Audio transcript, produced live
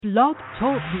Blog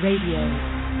Talk Radio.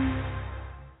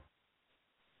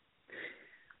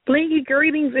 Blingy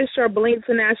greetings. It's your Bling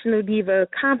International Diva,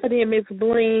 Confident Miss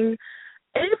Bling.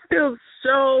 It feels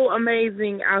so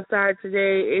amazing outside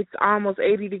today. It's almost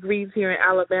 80 degrees here in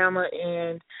Alabama,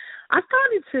 and I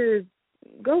started to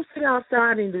go sit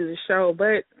outside and do the show,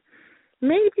 but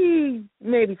maybe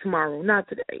tomorrow, not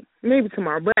today, maybe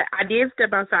tomorrow. But I did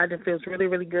step outside and it feels really,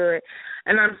 really good,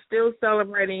 and I'm still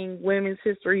celebrating Women's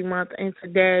History Month, and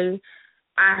today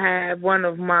I have one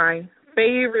of my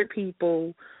favorite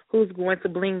people who's going to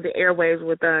bling the airwaves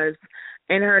with us,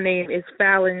 and her name is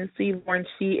Fallon Seaborn.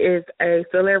 She is a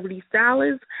celebrity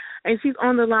stylist, and she's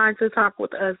on the line to talk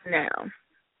with us now.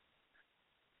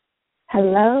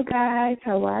 Hello, guys.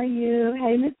 How are you?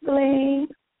 Hey, Miss Bling.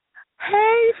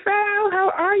 Hey, Fal.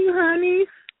 How are you, honey?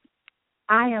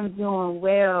 I am doing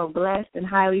well, blessed and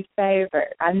highly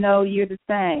favored. I know you're the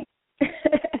same.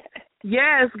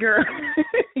 Yes, girl.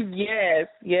 Yes.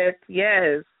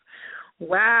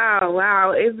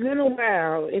 Wow. It's been a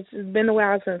while. It's been a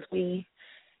while since we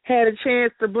had a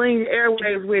chance to bling the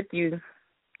airwaves with you.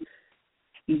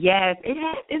 Yes,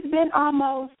 it's been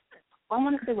almost, I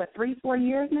want to say, 3-4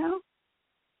 years now?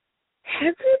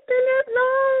 Has it been that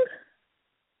long?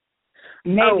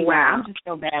 Maybe. Oh, wow. I'm just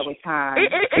so bad with time.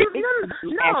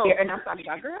 No. And I'm talking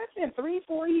about, girl, it's been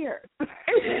 3-4 years.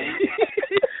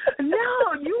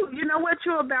 No, you know what,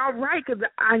 you're about right, because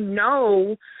I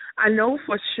know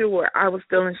for sure I was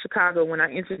still in Chicago when I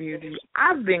interviewed you.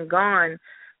 I've been gone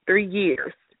 3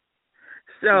 years.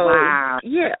 So, wow.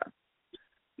 Yeah,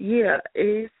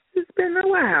 it's been a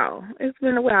while.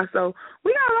 So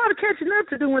we got a lot of catching up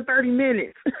to do in 30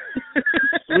 minutes.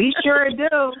 We sure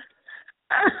do.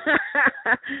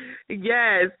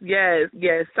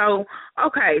 Yes. So,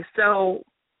 okay, so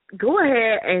go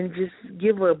ahead and just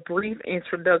give a brief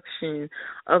introduction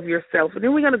of yourself, and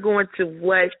then we're going to go into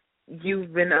what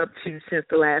you've been up to since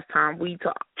the last time we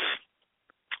talked.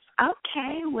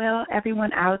 Okay, well,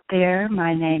 everyone out there,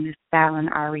 my name is Fallon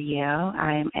Aurielle.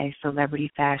 I am a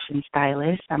celebrity fashion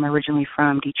stylist. I'm originally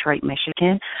from Detroit,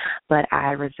 Michigan, but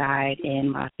I reside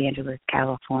in Los Angeles,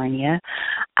 California.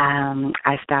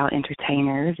 I style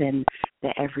entertainers and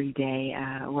the everyday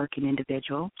working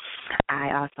individual.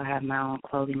 I also have my own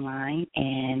clothing line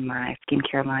and my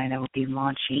skincare line that will be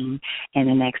launching in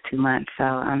the next 2 months, so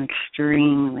I'm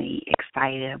extremely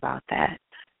excited about that.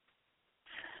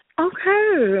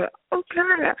 Okay.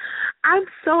 I'm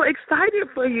so excited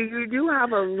for you. You do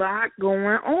have a lot going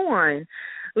on.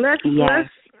 Let's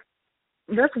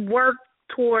work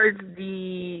towards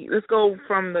let's go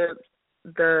from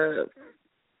the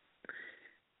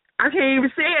I can't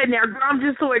even say it now, girl. I'm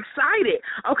just so excited.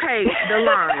 Okay, the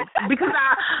line. Because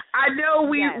I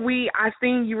know I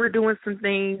seen you were doing some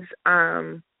things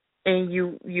and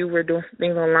you were doing some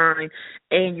things online,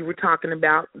 and you were talking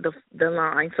about the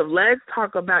line. So let's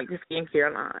talk about your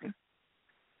skincare line.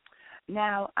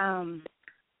 Now,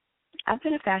 I've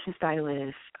been a fashion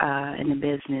stylist in the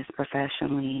business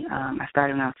professionally. I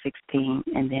started when I was 16,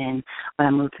 and then when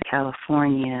I moved to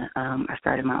California, I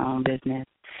started my own business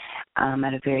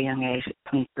at a very young age,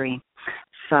 at 23.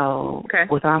 So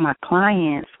With all my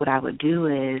clients, what I would do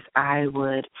is I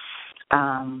would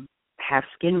have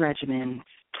skin regimens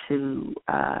to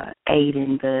aid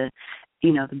in the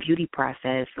beauty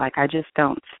process. Like, I just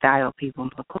don't style people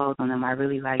and put clothes on them. I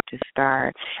really like to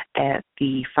start at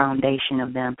the foundation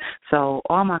of them. So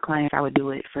all my clients, I would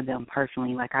do it for them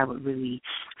personally. Like, I would really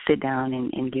sit down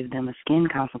and give them a skin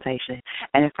consultation.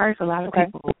 And at first, a lot of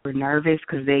people were nervous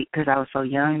because I was so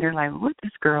young. They're like, what does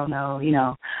this girl know,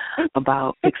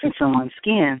 about fixing someone's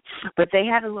skin? But they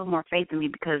had a little more faith in me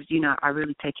because, I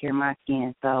really take care of my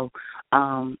skin. So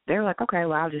they were like, okay,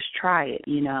 well, I'll just try it,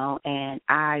 and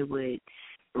I would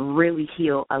really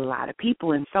heal a lot of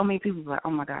people. And so many people were like, oh,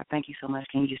 my God, thank you so much.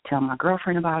 Can you just tell my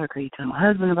girlfriend about it? Or can you tell my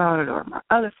husband about it? Or my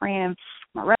other friend,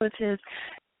 my relatives?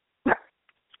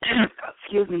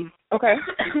 Excuse me. Okay.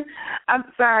 I'm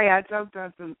sorry. I choked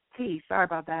on some tea. Sorry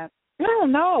about that.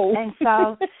 No. And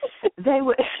so they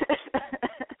would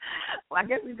well, I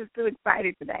guess we're just too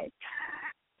excited today.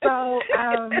 So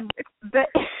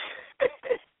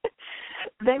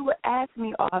they would ask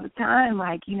me all the time,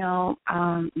 like, when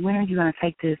are you going to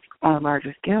take this on a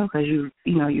larger scale? Because you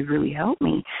really helped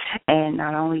me. And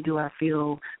not only do I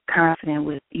feel confident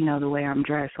with, the way I'm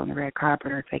dressed on the red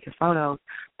carpet or taking photos,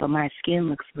 but my skin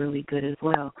looks really good as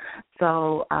well.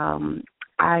 So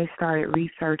I started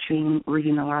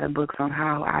reading a lot of books on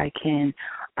how I can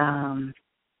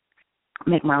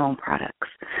make my own products.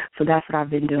 So that's what I've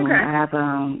been doing. Okay. I have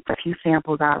a few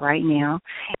samples out right now,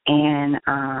 and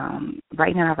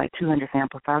right now I have like 200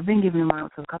 samples. So I've been giving them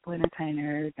out to a couple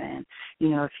entertainers and,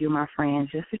 a few of my friends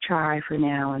just to try for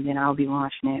now, and then I'll be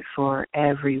launching it for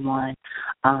everyone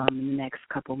in the next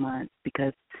couple months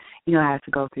because, I have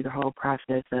to go through the whole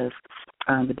process of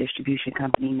the distribution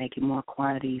company making more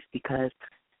quantities because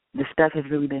the stuff has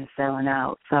really been selling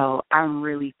out. So I'm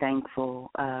really thankful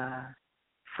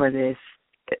for this.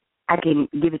 I can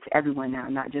give it to everyone now,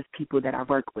 not just people that I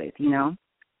work with,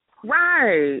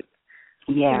 Right.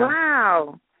 Yeah.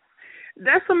 Wow.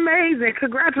 That's amazing.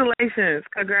 Congratulations.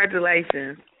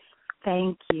 Congratulations.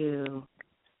 Thank you.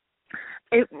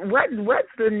 What's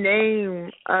the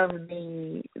name of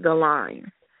the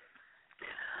line?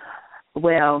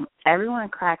 Well, everyone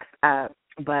cracks up,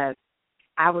 but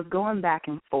I was going back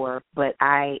and forth, but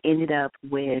I ended up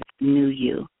with New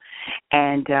You.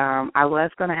 And I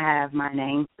was going to have my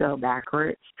name spelled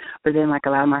backwards, but then, like, a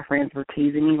lot of my friends were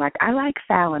teasing me, like, I like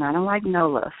Fallon. I don't like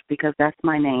Nola because that's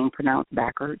my name pronounced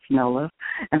backwards, Nola.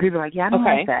 And people are like, yeah, I don't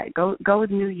like that. Go with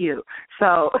New You.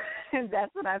 So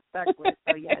that's what I stuck with.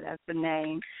 So, yeah, that's the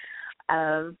name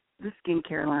of the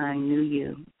skincare line, New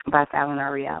You, by Fallon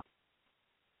Aurielle.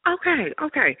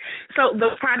 Okay. So the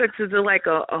products, is it like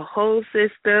a whole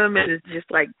system? Is it just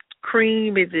like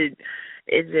cream? Is it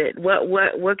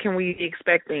what can we be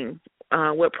expecting?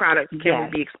 What products can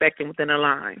we be expecting within a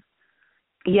line?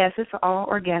 Yes, it's an all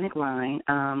organic line.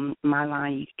 My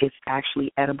line is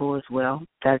actually edible as well.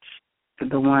 That's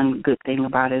the one good thing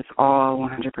about it. It's all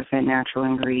 100% natural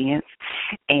ingredients.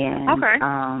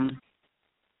 And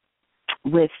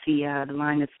with the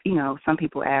line that's, some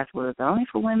people ask, well, is it only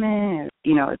for women?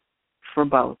 It's for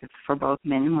both. It's for both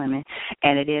men and women,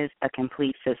 and it is a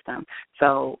complete system.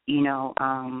 So,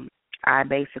 I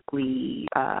basically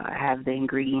have the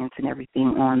ingredients and everything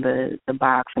on the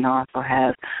box, and I also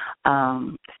have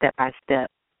step-by-step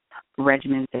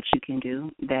regimens that you can do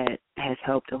that has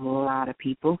helped a lot of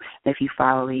people. If you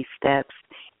follow these steps,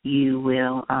 you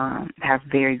will have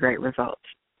very great results.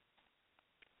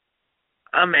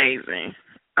 Amazing.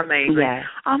 Yes.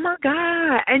 Oh, my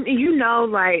God.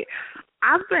 And, like,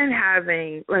 I've been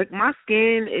having, like, my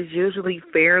skin is usually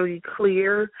fairly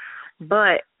clear,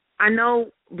 but I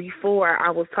know before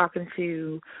I was talking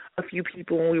to a few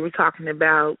people when we were talking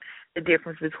about the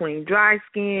difference between dry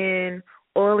skin,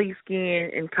 oily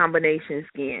skin, and combination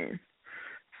skin.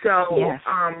 So, yes.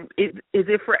 Is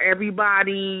it for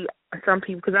everybody? Some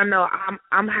people, because I know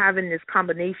I'm having this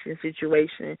combination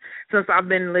situation since I've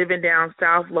been living down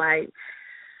south, like,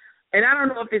 and I don't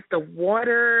know if it's the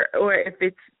water or if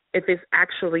it's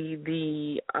actually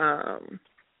the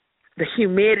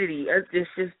humidity. It's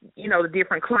just the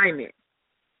different climate.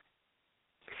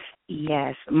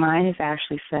 Yes, mine is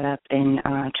actually set up in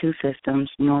two systems,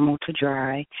 normal to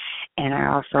dry, and I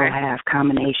also have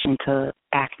combination to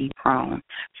acne prone.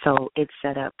 So it's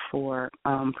set up for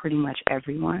pretty much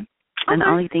everyone. Okay. And the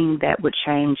only thing that would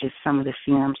change is some of the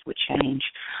serums would change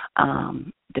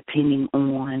depending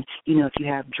on, if you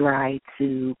have dry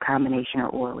to combination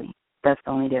or oily. That's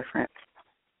the only difference.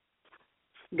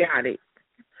 Got it.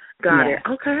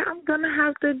 Okay, I'm gonna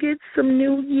have to get some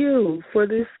New You for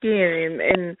this skin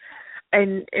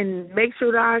and make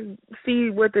sure that I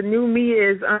see what the new me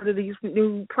is under these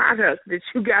new products that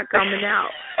you got coming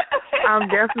out. I'm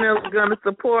definitely gonna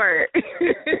support.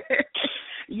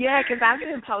 Yeah, because I've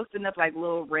been posting up like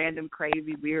little random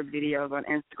crazy weird videos on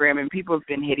Instagram, and people have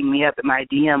been hitting me up in my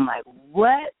DM like,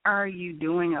 what are you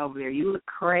doing over there? You look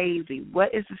crazy.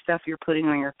 What is the stuff you're putting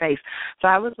on your face? So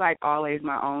I was like always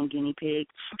my own guinea pig,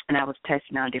 and I was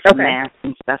testing out different masks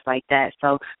and stuff like that.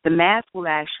 So the mask will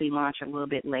actually launch a little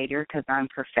bit later because I'm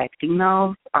perfecting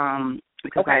those.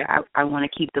 Because I want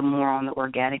to keep them more on the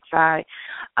organic side.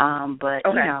 But,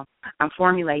 I'm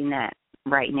formulating that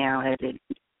right now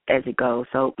as it goes.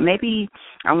 So maybe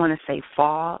I want to say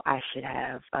fall, I should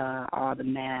have all the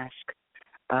masks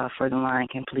for the line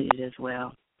completed as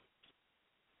well.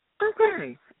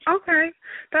 Okay.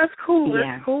 That's cool.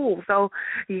 Yeah. That's cool. So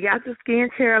you got the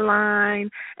skincare line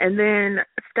and then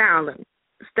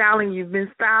styling. You've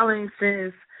been styling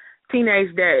since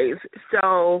teenage days.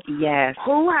 So yes.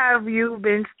 Who have you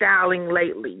been styling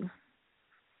lately?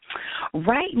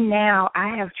 Right now,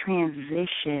 I have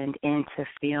transitioned into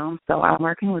film, so I'm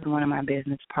working with one of my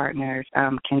business partners,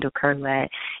 Kendall Curlett.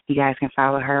 You guys can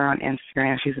follow her on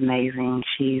Instagram. She's amazing.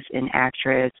 She's an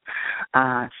actress,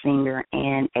 singer,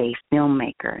 and a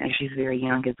filmmaker, and she's very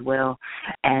young as well.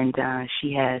 And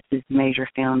she has this major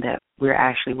film that we're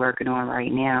actually working on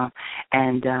right now,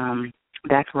 and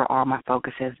that's where all my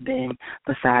focus has been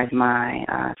besides my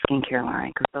skincare line,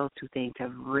 because those two things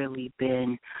have really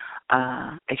been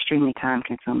extremely time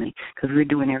consuming because we're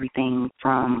doing everything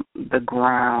from the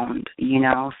ground,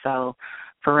 so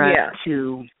for us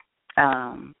to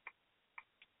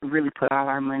really put all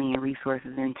our money and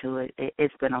resources into it,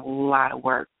 it's been a lot of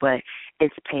work, but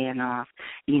it's paying off.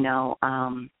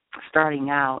 Starting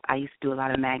out, I used to do a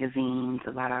lot of magazines,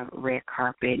 a lot of red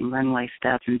carpet and runway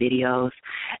stuff and videos,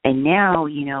 and now,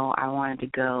 I wanted to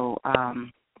go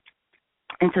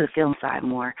into the film side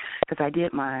more because I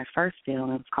did my first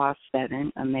film. It was called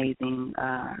Seven, amazing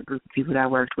group of people that I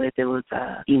worked with. It was,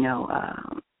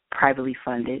 privately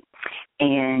funded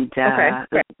and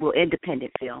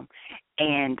independent film,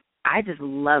 and I just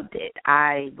loved it.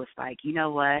 I was like, you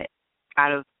know what?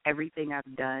 Out of everything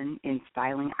I've done in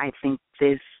styling, I think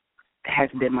this has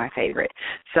been my favorite.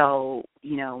 So,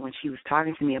 when she was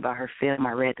talking to me about her film,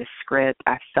 I read the script,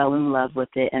 I fell in love with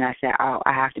it, and I said, oh,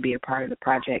 I have to be a part of the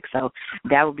project. So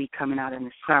that will be coming out in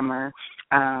the summer.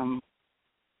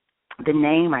 The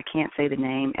name, I can't say the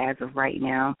name as of right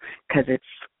now because it's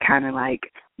kind of like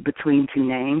between two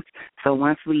names. So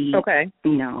once we,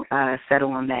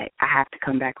 settle on that, I have to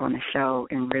come back on the show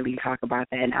and really talk about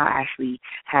that. And I'll actually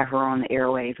have her on the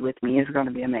airwaves with me. It's going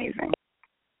to be amazing.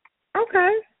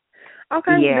 Okay,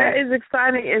 that is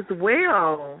exciting as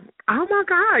well. Oh, my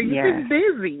God, you've been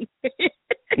busy.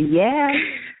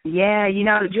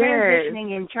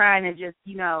 Transitioning and trying to just,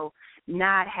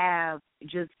 not have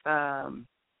just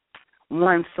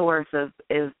one source of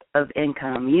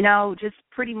income, just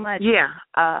pretty much.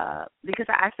 Because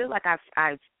I feel like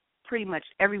I've pretty much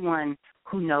everyone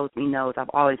who knows me knows I've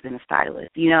always been a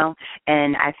stylist,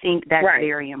 and I think that's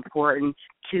very important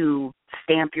to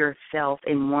stamp yourself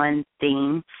in one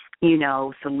thing,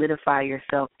 solidify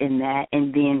yourself in that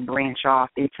and then branch off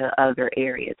into other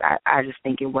areas. I just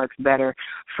think it works better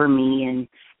for me and,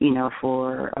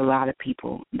 for a lot of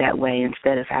people that way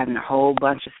instead of having a whole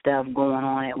bunch of stuff going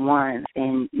on at once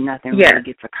and nothing really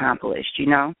gets accomplished,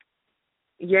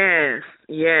 Yes.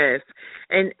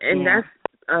 And that's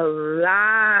a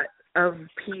lot of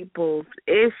people's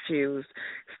issues.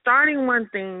 Starting one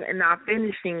thing and not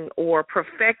finishing or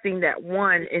perfecting that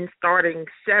one and starting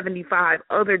 75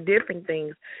 other different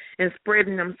things and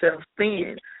spreading themselves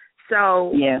thin.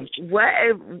 So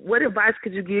what advice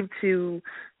could you give to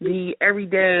the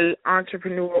everyday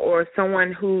entrepreneur or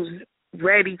someone who's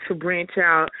ready to branch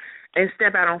out and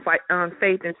step out on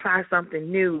faith and try something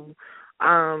new?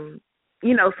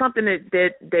 Something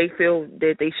that they feel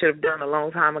that they should have done a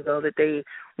long time ago that they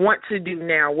want to do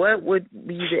now. What would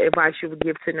be the advice you would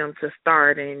give to them to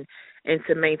start and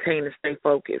to maintain and stay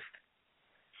focused?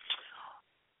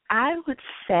 I would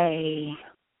say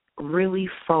really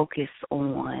focus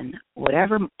on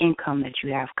whatever income that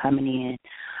you have coming in.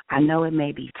 I know it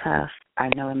may be tough. I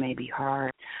know it may be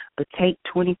hard, but take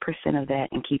 20% of that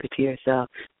and keep it to yourself.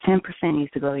 10%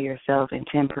 needs to go to yourself, and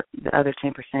the other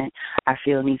 10% I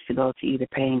feel needs to go to either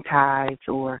paying tithes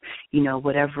or,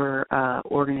 whatever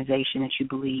organization that you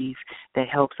believe that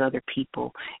helps other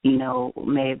people.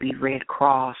 May it be Red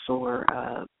Cross or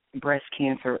breast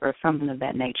cancer or something of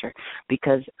that nature,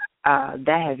 because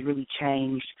that has really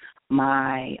changed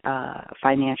my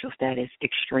financial status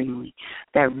extremely.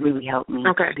 That really helped me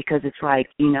because it's like,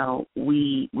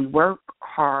 we work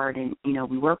hard and,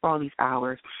 we work all these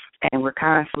hours and we're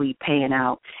constantly paying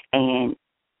out and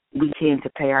we tend to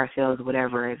pay ourselves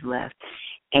whatever is left.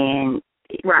 And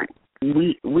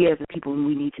we as a people,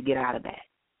 we need to get out of that.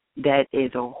 That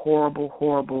is a horrible,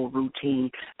 horrible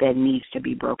routine that needs to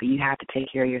be broken. You have to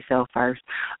take care of yourself first.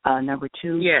 Number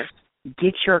two,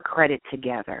 get your credit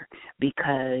together,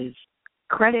 because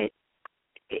credit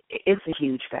is a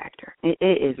huge factor. It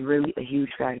is really a huge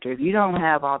factor. If you don't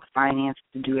have all the finances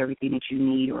to do everything that you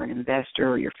need, or an investor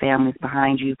or your family's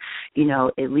behind you,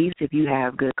 at least if you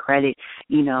have good credit,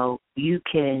 you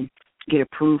can get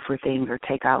approved for things or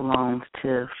take out loans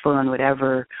to fund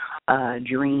whatever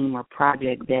dream or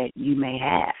project that you may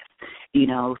have,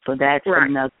 so that's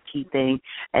another key thing.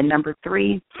 And number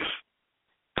three,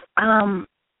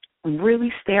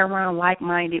 really stay around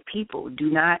like-minded people. Do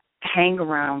not hang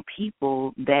around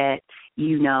people that,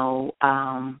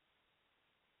 are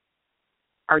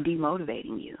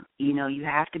demotivating you. You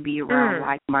have to be around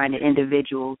like-minded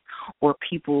individuals or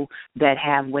people that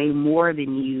have way more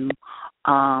than you,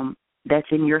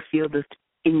 that's in your field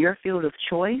of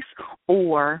choice,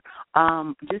 or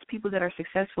just people that are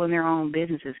successful in their own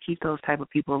businesses. Keep those type of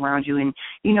people around you, and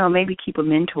maybe keep a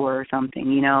mentor or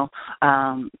something.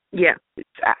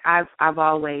 I've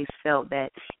always felt that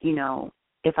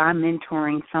if I'm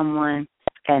mentoring someone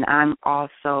and I'm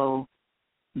also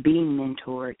being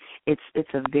mentored, it's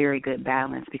a very good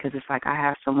balance, because it's like I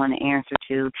have someone to answer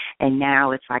to, and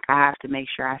now it's like I have to make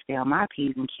sure I stay on my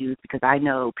P's and Q's because I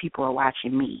know people are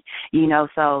watching me,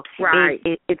 so right.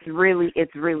 It's really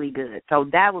good. So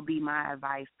that would be my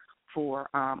advice for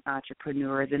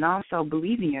entrepreneurs. And also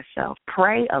believe in yourself.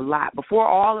 Pray a lot. Before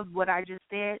all of what I just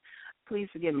said, please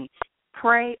forgive me.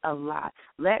 Pray a lot.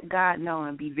 Let God know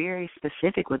and be very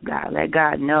specific with God. Let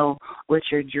God know what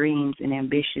your dreams and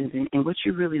ambitions and what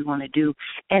you really want to do.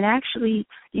 And actually,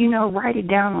 write it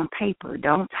down on paper.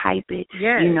 Don't type it.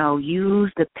 Yes.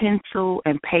 Use the pencil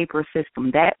and paper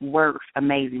system. That works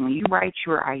amazing. When you write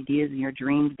your ideas and your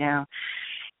dreams down,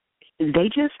 they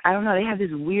have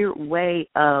this weird way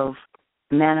of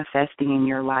manifesting in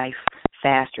your life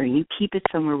faster, and you keep it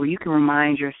somewhere where you can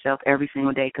remind yourself every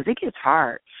single day, because it gets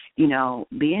hard,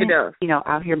 being,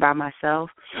 out here by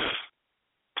myself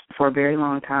for a very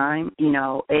long time,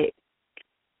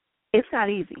 it's not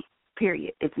easy,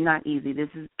 period. It's not easy.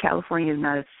 California is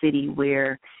not a city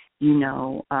where,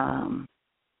 it's an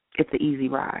easy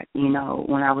ride.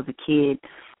 When I was a kid,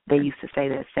 they used to say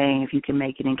that saying, if you can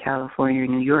make it in California or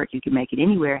New York, you can make it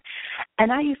anywhere.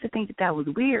 And I used to think that was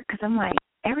weird, because I'm like,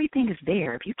 everything is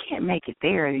there. If you can't make it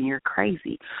there, then you're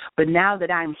crazy. But now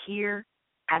that I'm here,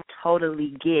 I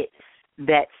totally get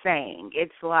that saying.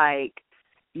 It's like,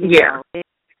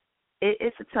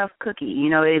 it's a tough cookie.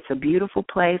 It's a beautiful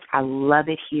place. I love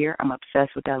it here. I'm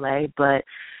obsessed with LA, but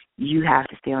you have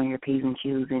to stay on your P's and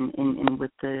Q's. And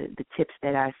with the tips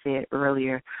that I said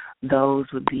earlier, those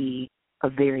would be a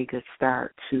very good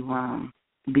start to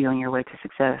be on your way to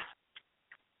success.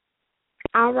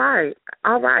 All right.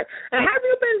 And have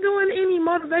you been doing any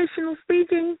motivational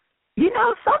speaking?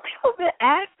 Some people have been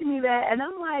asking me that, and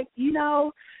I'm like,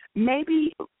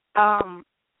 maybe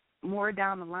more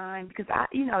down the line, because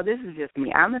this is just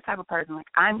me. I'm the type of person, like,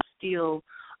 I'm still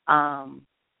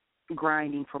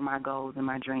grinding for my goals and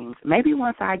my dreams. Maybe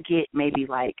once I get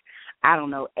 80%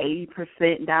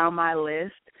 down my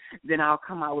list, then I'll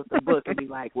come out with a book and be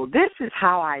like, well, this is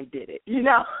how I did it,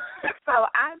 So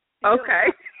I'm still,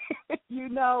 okay.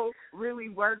 Really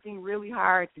working really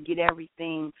hard to get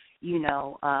everything,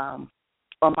 on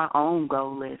my own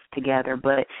goal list together.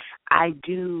 But I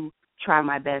do try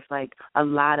my best. Like, a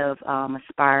lot of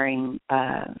aspiring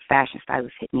fashion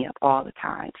stylists hit me up all the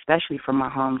time, especially from my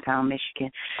hometown, Michigan.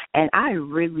 And I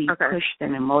really push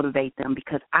them and motivate them,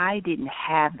 because I didn't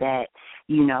have that,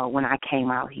 when I came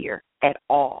out here at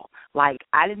all. Like,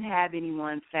 I didn't have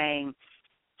anyone saying,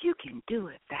 you can do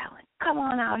it, Fallon. Come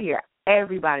on out here.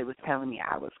 Everybody was telling me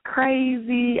I was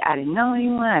crazy. I didn't know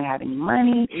anyone. I didn't have any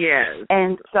money. Yes.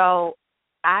 And so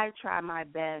I try my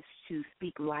best to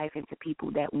speak life into people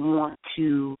that want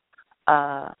to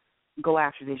go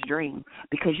after this dream,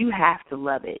 because you have to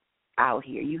love it out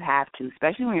here. You have to,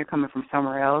 especially when you're coming from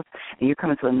somewhere else and you're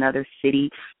coming to another city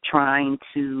trying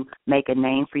to make a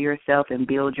name for yourself and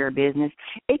build your business.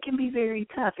 It can be very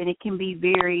tough, and it can be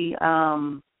very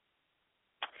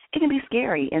it can be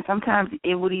scary, and sometimes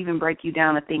it would even break you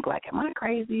down to think, like, am I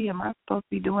crazy? Am I supposed to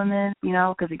be doing this?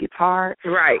 Because it gets hard.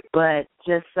 Right. But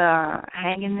just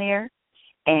hang in there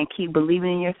and keep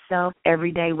believing in yourself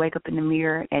every day. Wake up in the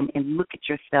mirror and look at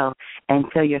yourself and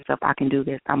tell yourself, I can do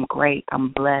this. I'm great.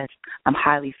 I'm blessed. I'm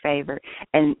highly favored.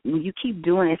 And when you keep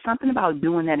doing it, it's something about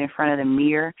doing that in front of the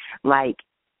mirror, like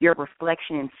your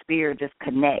reflection and spirit just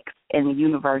connects, and the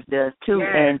universe does too.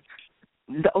 Yes. And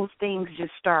those things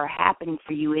just start happening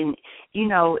for you. And,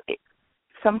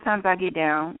 sometimes I get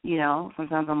down,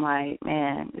 sometimes I'm like,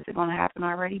 man, is it going to happen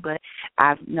already? But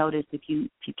I've noticed if you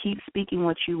keep speaking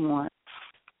what you want,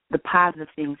 the positive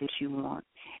things that you want,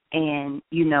 and,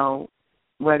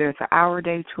 whether it's an hour a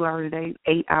day, 2 hours a day,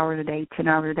 8 hours a day, 10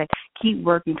 hours a day, keep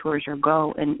working towards your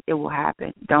goal, and it will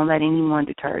happen. Don't let anyone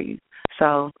deter you.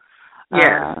 So,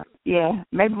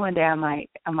 maybe one day I might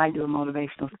do a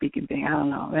motivational speaking thing. I don't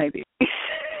know, maybe.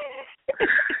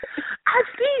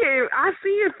 I see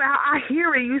it, Val. I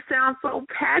hear it. You sound so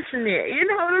passionate. You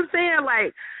know what I'm saying?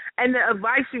 Like, and the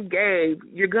advice you gave,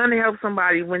 you're gonna help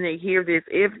somebody when they hear this,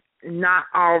 if not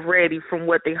already from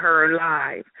what they heard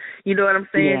live. You know what I'm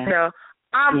saying? Yeah. So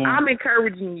I'm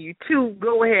encouraging you to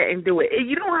go ahead and do it.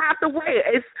 You don't have to wait.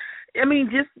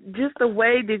 Just the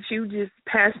way that you just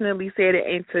passionately said it,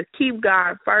 and to keep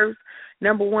God first,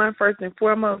 number one, first and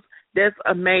foremost, that's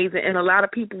amazing. And a lot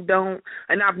of people don't,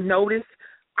 and I've noticed,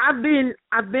 I've been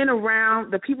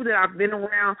around, the people that I've been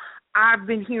around, I've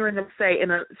been hearing them say,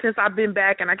 and since I've been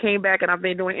back and I came back and I've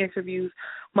been doing interviews,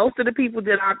 most of the people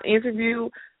that I've interviewed,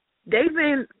 they've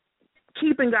been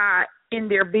keeping God in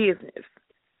their business.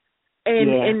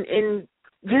 And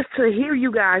just to hear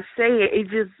you guys say it,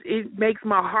 it makes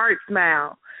my heart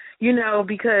smile.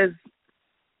 because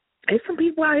there's some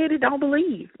people out here that don't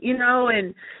believe,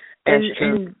 and That's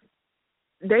true. and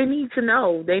they need to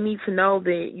know. They need to know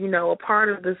that, a part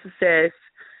of the success,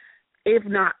 if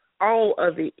not all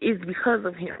of it, is because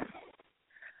of him.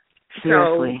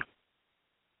 Seriously. So,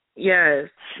 yes,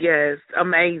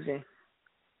 amazing.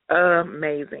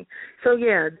 Amazing. So,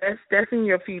 yeah, that's in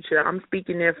your future. I'm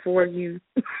speaking there for you.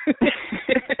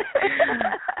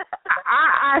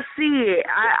 I see it.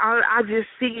 I just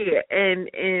see it.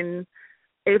 And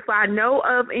if I know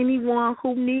of anyone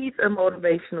who needs a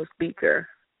motivational speaker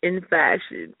in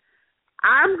fashion,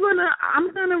 I'm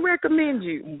gonna recommend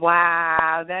you.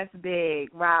 Wow, that's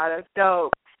big. Wow, that's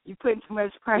dope. You putting too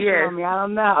much pressure on me. I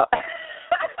don't know.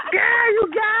 Yeah, you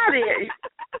got it.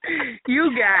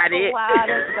 You got it. Wow,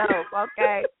 that's dope.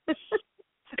 Okay.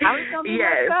 I was gonna be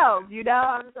myself, I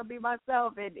was gonna be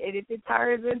myself, and if it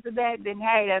turns into that, then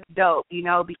hey, that's dope,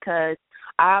 because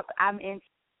I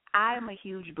am a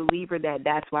huge believer that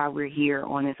that's why we're here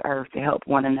on this earth, to help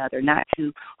one another, not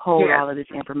to hold all of this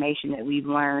information that we've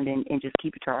learned and just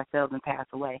keep it to ourselves and pass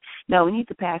away. No, we need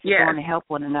to pass it on and help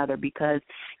one another because,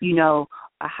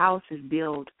 a house is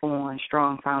built on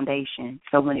strong foundation.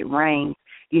 So when it rains,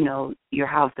 your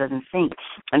house doesn't sink.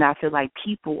 And I feel like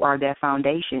people are that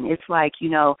foundation. It's like,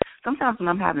 sometimes when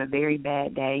I'm having a very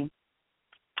bad day,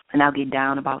 and I'll get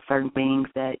down about certain things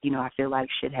that, I feel like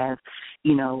should have,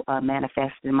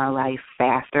 manifested in my life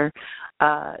faster.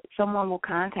 Someone will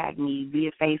contact me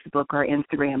via Facebook or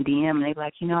Instagram DM, and they're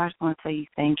like, I just want to tell you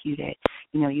thank you that,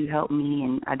 you helped me,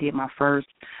 and I did my first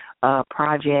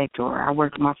project, or I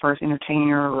worked with my first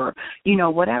entertainer, or,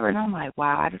 whatever. And I'm like,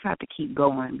 wow, I just have to keep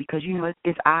going because,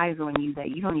 it's eyes on you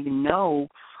that you don't even know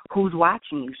who's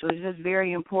watching you. So it's just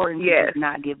very important to just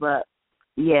not give up.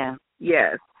 Yeah.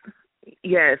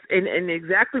 Yes, and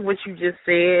exactly what you just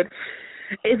said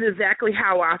is exactly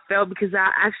how I felt because I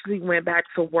actually went back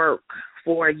to work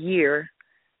for a year,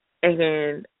 and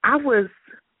it was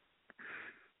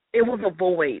a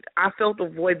void. I felt a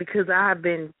void because I have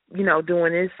been,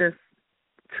 doing this since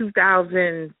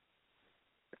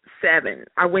 2007.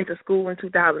 I went to school in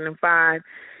 2005,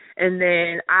 and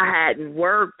then I hadn't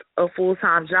worked a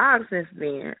full-time job since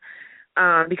then.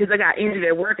 Because I got injured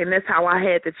at work, and that's how I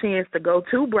had the chance to go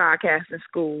to broadcasting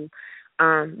school.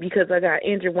 Because I got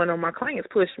injured, one of my clients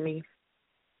pushed me,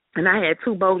 and I had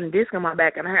 2 bulging discs in my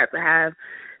back, and I had to have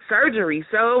surgery.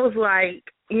 So it was like,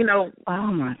 oh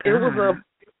my God.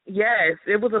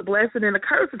 It was a blessing and a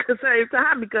curse at the same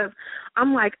time because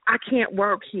I'm like, I can't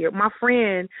work here. My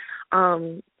friend,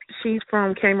 she's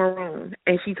from Cameroon,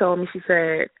 and she told me, she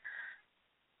said,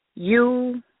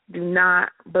 you do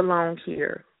not belong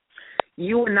here.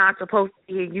 You are not supposed to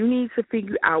be here. You need to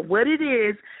figure out what it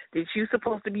is that you're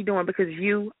supposed to be doing because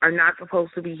you are not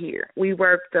supposed to be here. We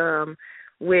worked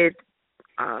with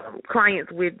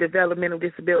clients with developmental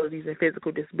disabilities and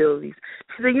physical disabilities.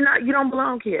 She said, you don't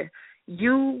belong here.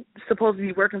 You supposed to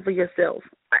be working for yourself.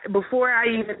 Before I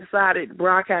even decided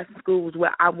broadcasting school was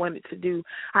what I wanted to do,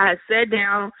 I had sat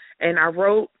down and I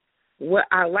wrote what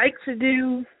I like to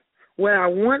do, what I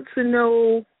want to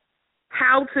know,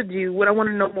 how to do, what I want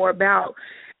to know more about.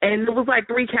 And it was like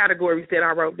 3 categories that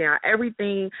I wrote down.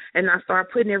 Everything, and I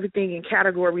started putting everything in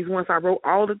categories once I wrote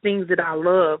all the things that I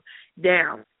love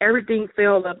down. Everything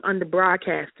fell up under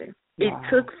broadcasting. Wow. It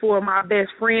took for my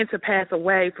best friend to pass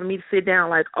away for me to sit down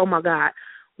like, oh, my God,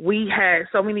 we had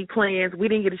so many plans. We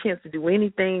didn't get a chance to do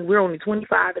anything. We were only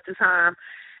 25 at the time.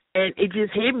 And it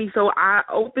just hit me. So I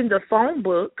opened the phone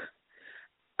book,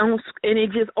 and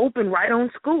it just opened right on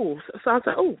schools. So I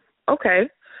said, oh, okay,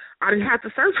 I didn't have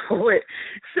to search for it.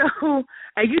 So,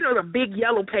 and the big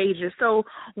yellow pages. So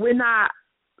when I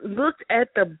looked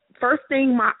at the first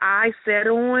thing my eye set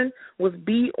on was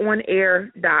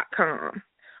beonair.com.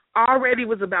 Already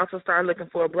was about to start looking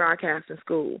for a broadcasting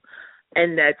school,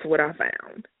 and that's what I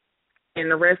found.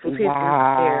 And the rest was history.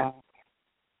 Wow.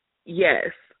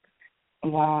 Yes.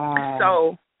 Wow.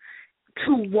 So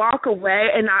to walk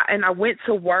away, and I went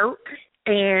to work,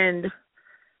 and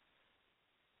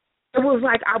it was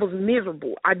like I was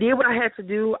miserable. I did what I had to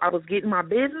do. I was getting my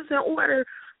business in order,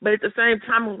 but at the same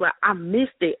time, it was like I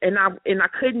missed it, and I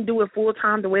couldn't do it full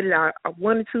time the way that I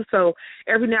wanted to. So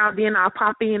every now and then I'll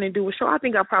pop in and do a show. I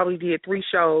think I probably did 3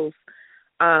 shows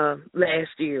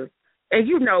last year. And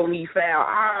you know me, Fal.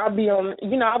 I'll be on.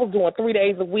 I was doing 3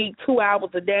 days a week, 2 hours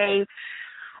a day.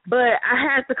 But I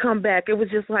had to come back. It was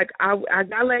just like I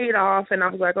got laid off, and I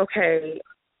was like, okay,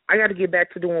 I got to get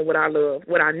back to doing what I love,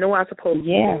 what I know I'm supposed to be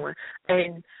doing.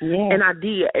 And I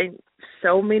did. And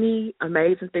so many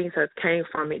amazing things have came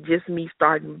from it, just me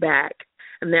starting back.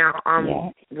 And now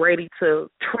I'm ready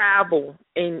to travel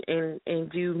and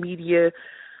do media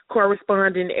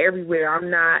corresponding everywhere.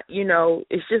 I'm not,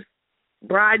 it's just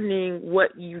broadening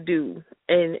what you do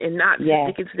and not just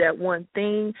sticking to that one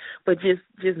thing, but just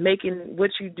making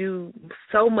what you do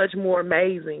so much more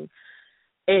amazing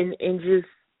and just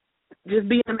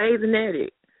being amazing at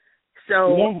it.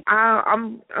 So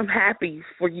I'm happy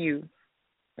for you.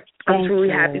 I'm truly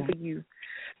happy for you.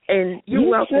 And you're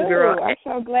welcome, too. girl. I'm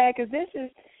so glad because this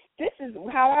is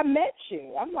how I met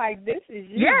you. I'm like, this is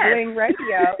you, Bling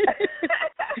Radio.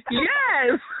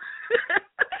 Yes.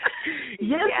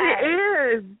 Yes,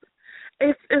 it is.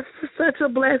 It's such a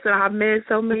blessing. I've met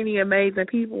so many amazing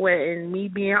people, and me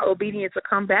being obedient to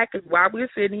come back is why we're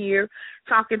sitting here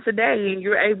talking today, and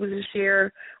you're able to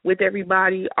share with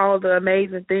everybody all the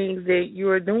amazing things that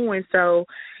you're doing. So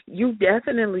you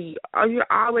definitely, you're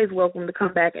always welcome to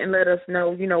come back and let us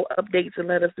know, updates and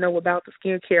let us know about the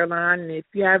skincare line. And if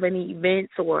you have any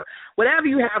events or whatever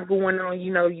you have going on,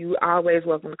 you always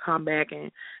welcome to come back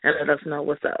and let us know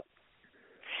what's up.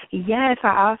 Yes,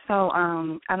 I also,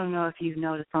 I don't know if you've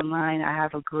noticed online, I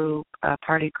have a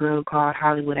party group called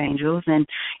Hollywood Angels, and,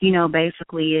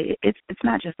 basically it's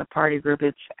not just a party group,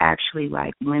 it's actually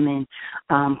like women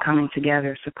coming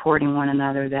together, supporting one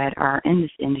another that are in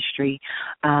this industry.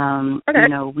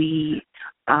 We,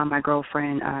 my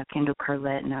girlfriend, Kendall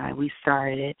Curlett, and I, we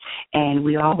started it, and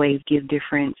we always give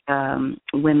different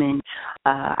women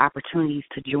opportunities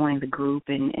to join the group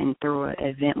and throw an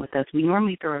event with us. We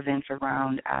normally throw events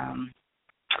around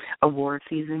award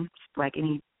season, like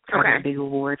any kind of big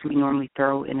awards. We normally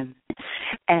throw an event.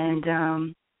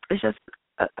 And it's just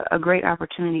a great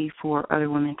opportunity for other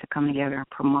women to come together and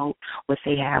promote what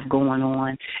they have going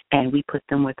on, and we put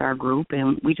them with our group,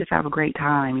 and we just have a great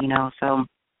time, So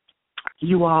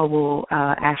you all will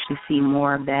actually see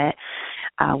more of that.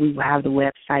 We will have the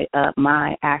website up.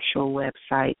 My actual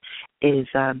website is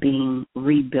being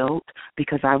rebuilt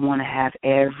because I want to have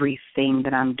everything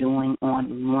that I'm doing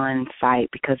on one site,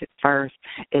 because at first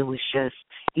it was just,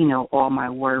 all my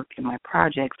work and my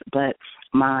projects, but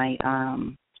my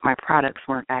products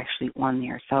weren't actually on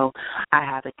there. So I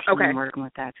have a team working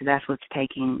with that. So that's what's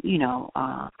taking,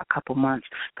 a couple months,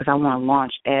 because I want to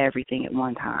launch everything at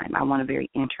one time. I want a very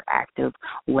interactive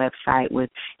website with,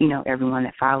 everyone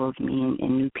that follows me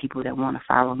and new people that want to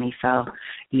follow me. So,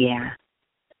 yeah.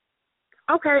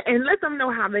 Okay, and let them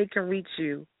know how they can reach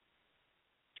you.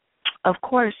 Of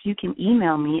course, you can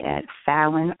email me at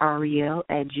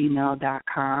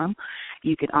fallonaurielle@gmail.com.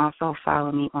 You can also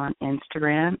follow me on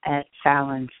Instagram at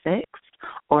Fallon6,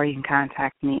 or you can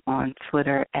contact me on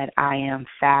Twitter at I am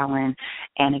Fallon.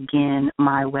 And again,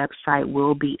 my website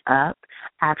will be up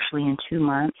actually in 2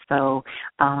 months. So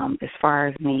as far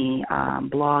as me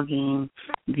blogging,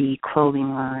 the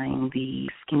clothing line, the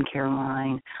skincare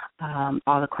line,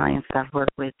 all the clients that I've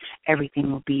worked with,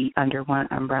 everything will be under one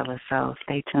umbrella. So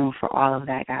stay tuned for all of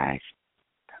that, guys.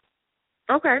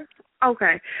 Okay.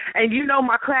 And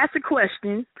my classic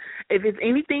question, if it's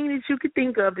anything that you could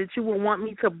think of that you would want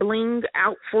me to bling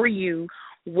out for you,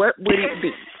 what would it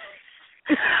be?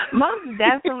 Most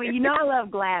definitely. I love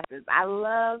glasses. I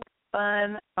love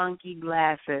fun, funky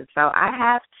glasses. So I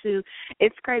have to,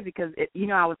 it's crazy because,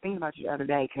 I was thinking about you the other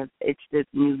day because it's this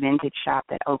new vintage shop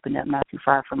that opened up not too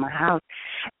far from my house.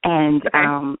 And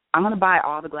I'm going to buy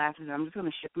all the glasses and I'm just going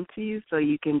to ship them to you so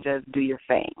you can just do your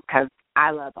thing, because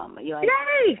I love them.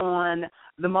 Yay! On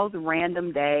the most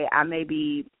random day, I may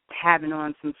be having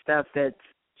on some stuff that's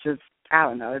just, I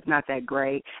don't know, it's not that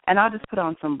great. And I'll just put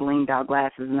on some blinged out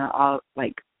glasses and I'll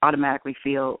automatically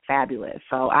feel fabulous.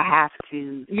 So I have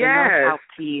to send those out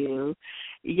to you.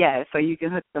 Yeah, so you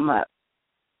can hook them up.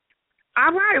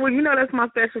 All right. Well, that's my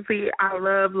specialty. I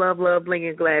love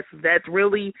blinging glasses. That's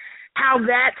really how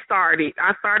that started.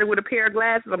 I started with a pair of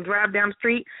glasses. I'm driving down the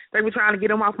street. They were trying to get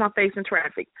them off my face in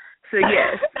traffic. So,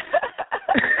 yes.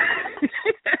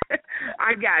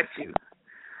 I got you.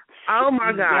 Oh,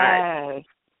 my God.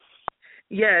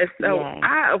 Yes. So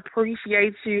I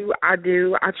appreciate you. I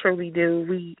do. I truly do.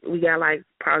 We got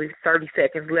probably 30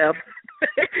 seconds left.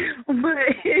 But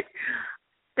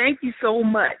thank you so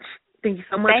much. Thank you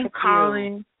so much for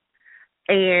calling.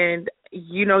 And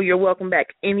you're welcome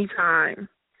back anytime.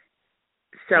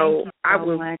 So I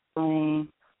will. Much, Bling.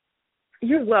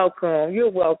 You're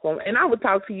welcome. And I will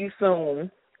talk to you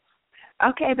soon.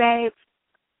 Okay, babe.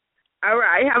 All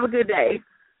right. Have a good day.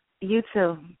 You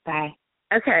too. Bye.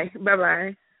 Okay.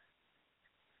 Bye-bye.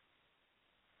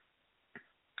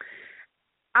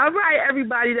 All right,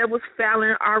 everybody. That was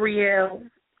Fallon Aurielle.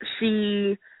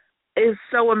 She is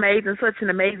so amazing, such an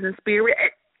amazing spirit.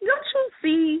 Don't you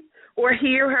see or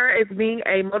hear her as being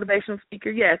a motivational speaker?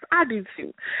 Yes, I do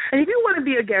too. And if you want to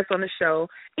be a guest on the show,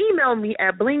 email me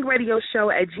at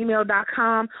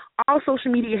blingradioshow@gmail.com. All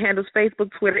social media handles,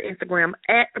 Facebook, Twitter, Instagram,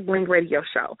 at Bling Radio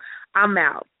Show. I'm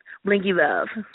out. Blingy love.